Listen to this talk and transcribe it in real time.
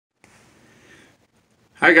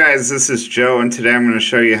Hi guys, this is Joe, and today I'm going to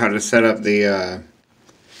show you how to set up the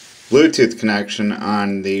Bluetooth connection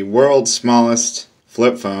on the world's smallest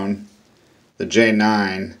flip phone, the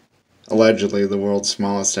J9, allegedly the world's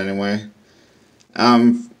smallest anyway.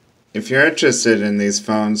 If you're interested in these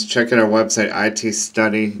phones, check out our website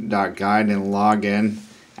itstudy.guide and log in.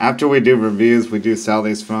 After we do reviews, we do sell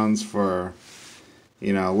these phones for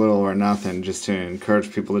little or nothing, just to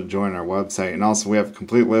encourage people to join our website. And also we have a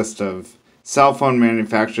complete list of cell phone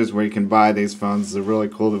manufacturers where you can buy these phones. They're really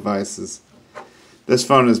cool devices. This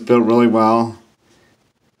phone is built really well.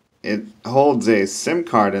 It holds a SIM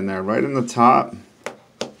card in there right in the top.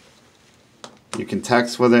 You can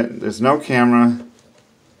text with it. There's no camera.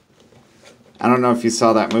 I don't know if you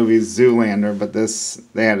saw that movie Zoolander, but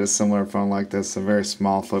they had a similar phone like this, a very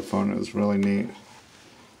small flip phone. It was really neat.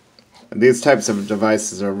 These types of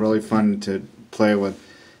devices are really fun to play with.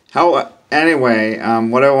 Anyway,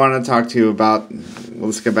 what I want to talk to you about,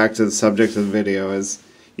 let's get back to the subject of the video, is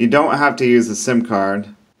you don't have to use a SIM card.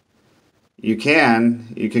 You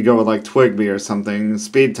could go with like Twigby or something,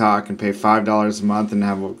 Speed Talk, and pay $5 a month and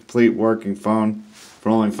have a complete working phone for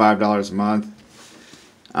only $5 a month.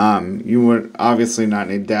 You would obviously not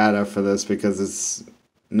need data for this because it's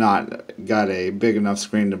not got a big enough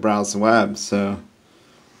screen to browse the web, so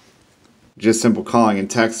just simple calling and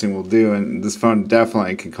texting will do, and this phone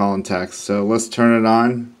definitely can call and text. So let's turn it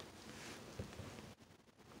on.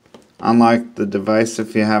 Unlock the device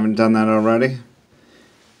if you haven't done that already.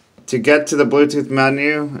 To get to the Bluetooth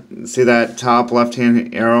menu, see that top left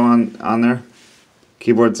hand arrow on there?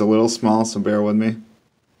 Keyboard's a little small, so bear with me.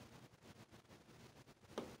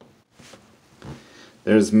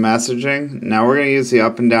 There's messaging. Now we're going to use the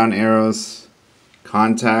up and down arrows,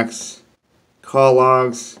 contacts, call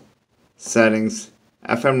logs, settings,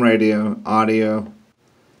 FM radio, audio,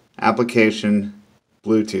 application,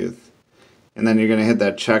 Bluetooth. And then you're going to hit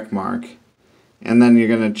that check mark. And then you're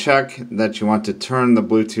going to check that you want to turn the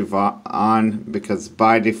Bluetooth on, because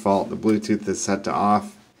by default the Bluetooth is set to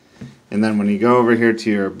off. And then when you go over here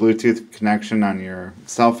to your Bluetooth connection on your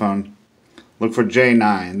cell phone, look for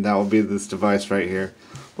J9. That will be this device right here.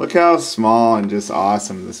 Look how small and just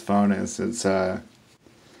awesome this phone is. It's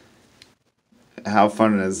how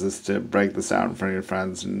fun it is to break this out in front of your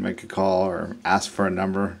friends and make a call or ask for a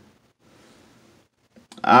number.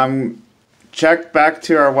 Check back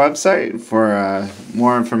to our website for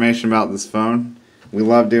more information about this phone. We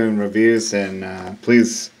love doing reviews, and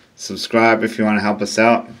please subscribe if you want to help us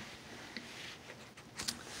out.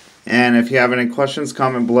 And if you have any questions,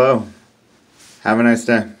 comment below. Have a nice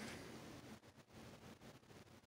day.